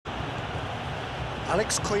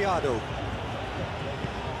Alex Collado.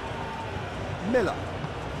 Miller.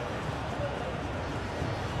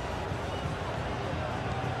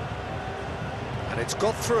 And it's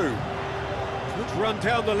got through. Good run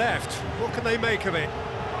down the left. What can they make of it?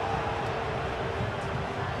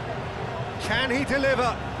 Can he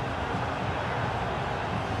deliver?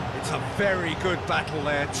 It's a very good battle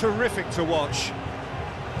there. Terrific to watch.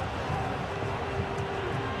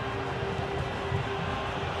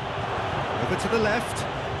 Over to the left.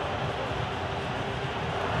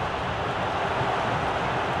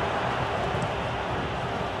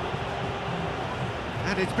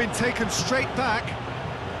 And it's been taken straight back.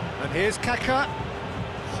 And here's Kaka.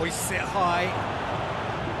 Hoists it high.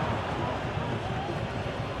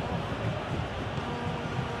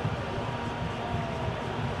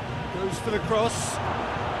 Goes for the cross.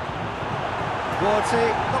 Duarte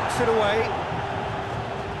knocks it away.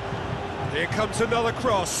 Here comes another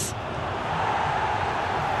cross.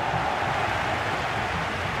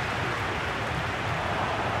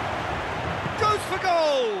 Goes for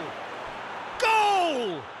goal!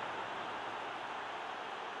 Goal!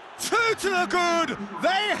 Two to the good!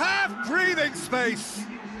 They have breathing space!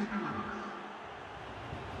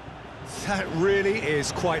 That really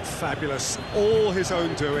is quite fabulous. All his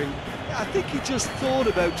own doing. I think he just thought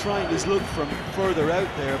about trying his luck from further out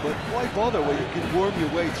there, but why bother when you can worm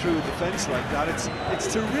your way through a defence like that?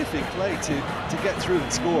 It's terrific play to get through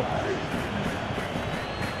and score.